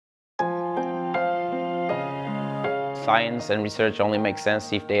Science and research only makes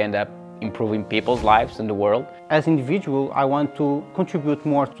sense if they end up improving people's lives in the world. As an individual, I want to contribute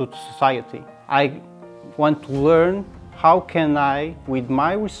more to society. I want to learn how can I, with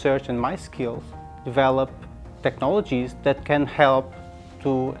my research and my skills, develop technologies that can help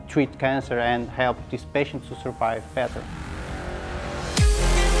to treat cancer and help these patients to survive better.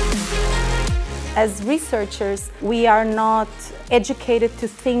 As researchers, we are not educated to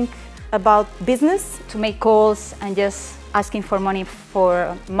think about business. To make calls and just asking for money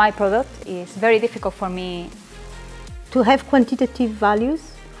for my product is very difficult for me. To have quantitative values,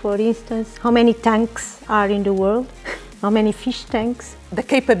 for instance, how many tanks are in the world, how many fish tanks. The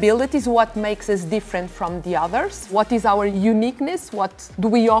capabilities, what makes us different from the others, what is our uniqueness, what do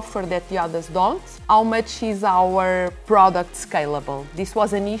we offer that the others don't, how much is our product scalable. This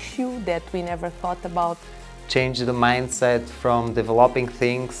was an issue that we never thought about. Change the mindset from developing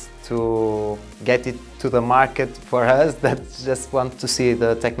things to get it to the market for us that just want to see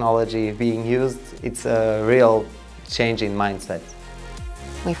the technology being used. It's a real change in mindset.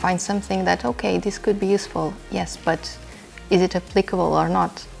 We find something that, okay, this could be useful, yes, but is it applicable or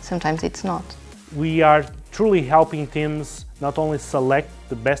not? Sometimes it's not. We are truly helping teams not only select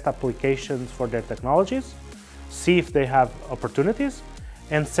the best applications for their technologies, see if they have opportunities,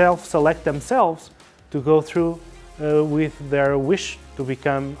 and self-select themselves to go through with their wish to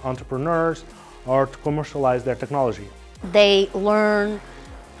become entrepreneurs or to commercialize their technology. They learn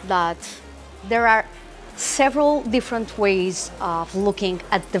that there are several different ways of looking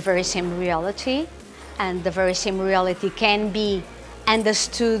at the very same reality, and the very same reality can be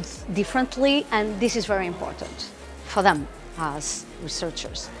understood differently, and this is very important for them as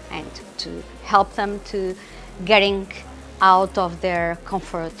researchers and to help them to getting out of their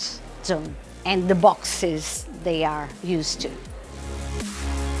comfort zone and the boxes they are used to.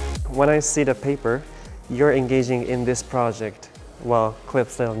 When I see the paper, you're engaging in this project while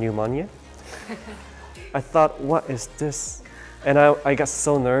Klipsel pneumonia. I thought, what is this? And I got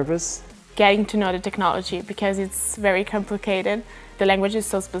so nervous. Getting to know the technology because it's very complicated. The language is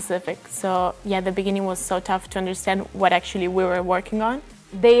so specific. So yeah, the beginning was so tough to understand what actually we were working on.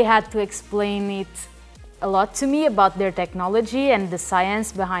 They had to explain it a lot to me about their technology and the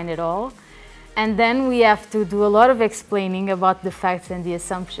science behind it all. And then we have to do a lot of explaining about the facts and the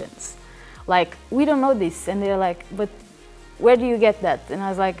assumptions. Like, we don't know this. And they're like, but where do you get that? And I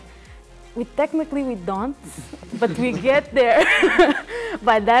was like, technically we don't, but we get there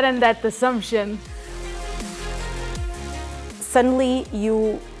by that and that assumption. Suddenly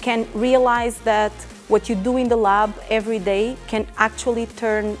you can realize that what you do in the lab every day can actually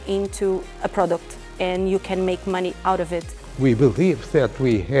turn into a product and you can make money out of it. We believe that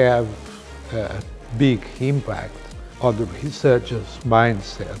we have a big impact on the researchers'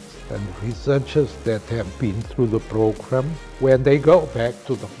 mindsets and researchers that have been through the program. When they go back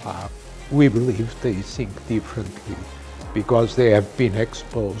to the lab, we believe they think differently because they have been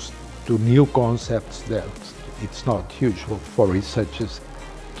exposed to new concepts that it's not usual for researchers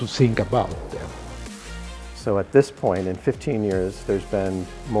to think about them. So at this point, in 15 years, there's been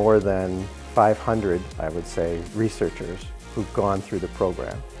more than 500, I would say, researchers who've gone through the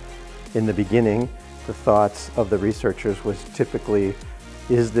program. In the beginning, the thoughts of the researchers was typically,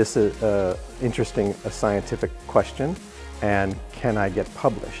 is this a scientific question, and can I get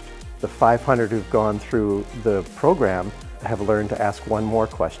published? The 500 who've gone through the program have learned to ask one more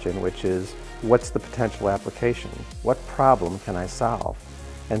question, which is, what's the potential application? What problem can I solve?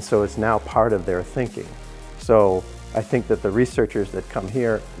 And so it's now part of their thinking. So I think that the researchers that come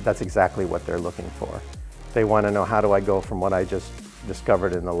here, that's exactly what they're looking for. They want to know, how do I go from what I just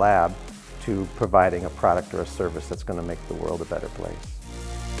discovered in the lab to providing a product or a service that's going to make the world a better place?